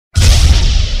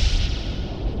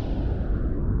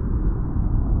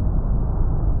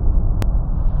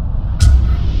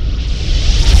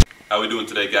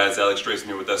doing today, guys? Alex Drayson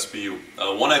here with SPU.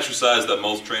 One exercise that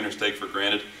most trainers take for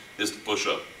granted is the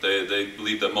push-up. They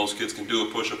believe that most kids can do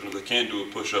a push-up, and if they can't do a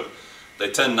push-up,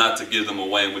 they tend not to give them a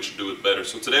way in which to do it better.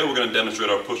 So today we're going to demonstrate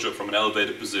our push-up from an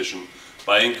elevated position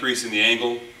by increasing the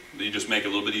angle. You just make it a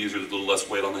little bit easier, there's a little less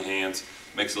weight on the hands,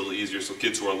 makes it a little easier so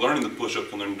kids who are learning the push-up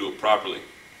can learn to do it properly.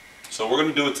 So we're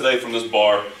going to do it today from this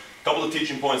bar. A couple of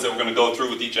teaching points that we're going to go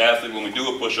through with each athlete when we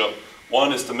do a push-up.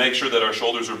 One is to make sure that our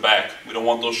shoulders are back. We don't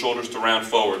want those shoulders to round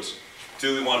forwards.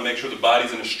 Two, we want to make sure the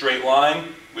body's in a straight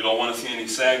line. We don't want to see any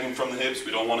sagging from the hips.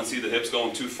 We don't want to see the hips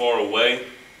going too far away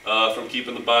from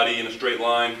keeping the body in a straight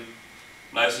line.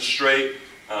 Nice and straight,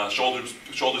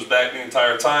 shoulders back the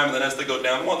entire time, and then as they go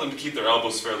down, we want them to keep their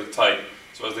elbows fairly tight.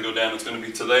 So as they go down, it's going to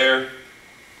be to there,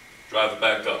 drive it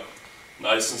back up.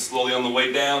 Nice and slowly on the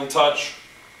way down, touch,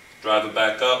 drive it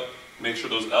back up. Make sure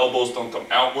those elbows don't come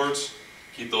outwards.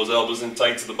 Keep those elbows in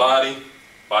tight to the body.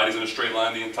 Body's in a straight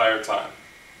line the entire time.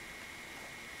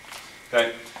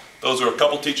 Okay, those are a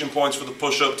couple teaching points for the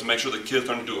push-up to make sure the kids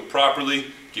learn to do it properly,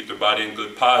 keep their body in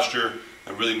good posture,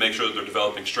 and really make sure that they're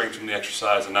developing strength from the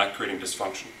exercise and not creating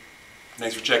dysfunction.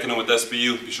 Thanks for checking in with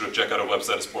SPU. Be sure to check out our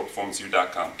website at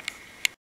SportPerformanceU.com.